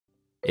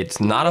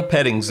It's Not a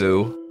Petting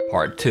Zoo,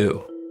 Part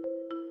 2.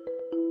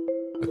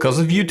 Because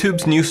of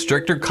YouTube's new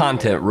stricter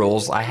content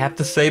rules, I have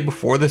to say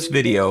before this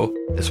video,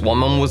 this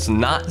woman was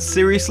not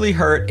seriously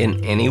hurt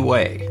in any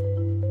way.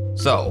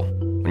 So,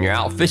 when you're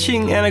out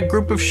fishing and a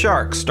group of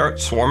sharks start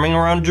swarming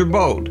around your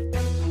boat,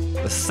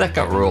 the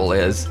second rule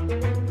is,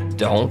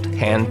 don't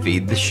hand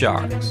feed the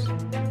sharks.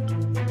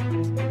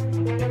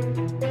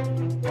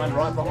 One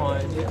right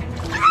behind you.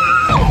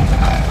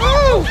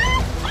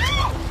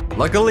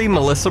 Luckily,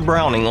 Melissa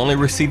Browning only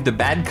received a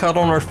bad cut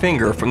on her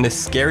finger from this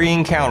scary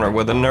encounter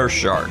with a nurse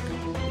shark.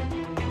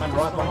 One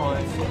right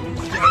behind you.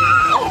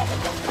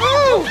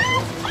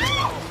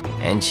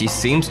 And she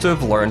seems to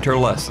have learned her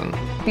lesson.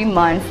 Be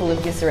mindful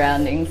of your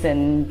surroundings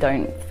and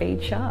don't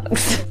feed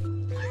sharks.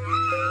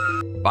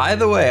 By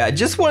the way, I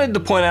just wanted to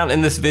point out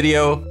in this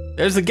video,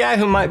 there's a guy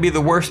who might be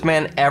the worst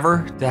man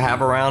ever to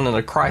have around in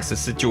a crisis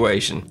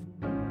situation.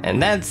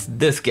 And that's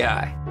this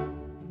guy.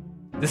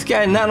 This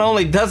guy not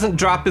only doesn't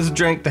drop his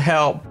drink to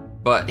help,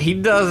 but he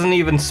doesn't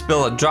even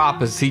spill a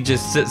drop as he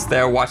just sits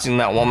there watching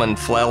that woman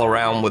flail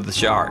around with the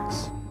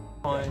sharks.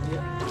 Behind you.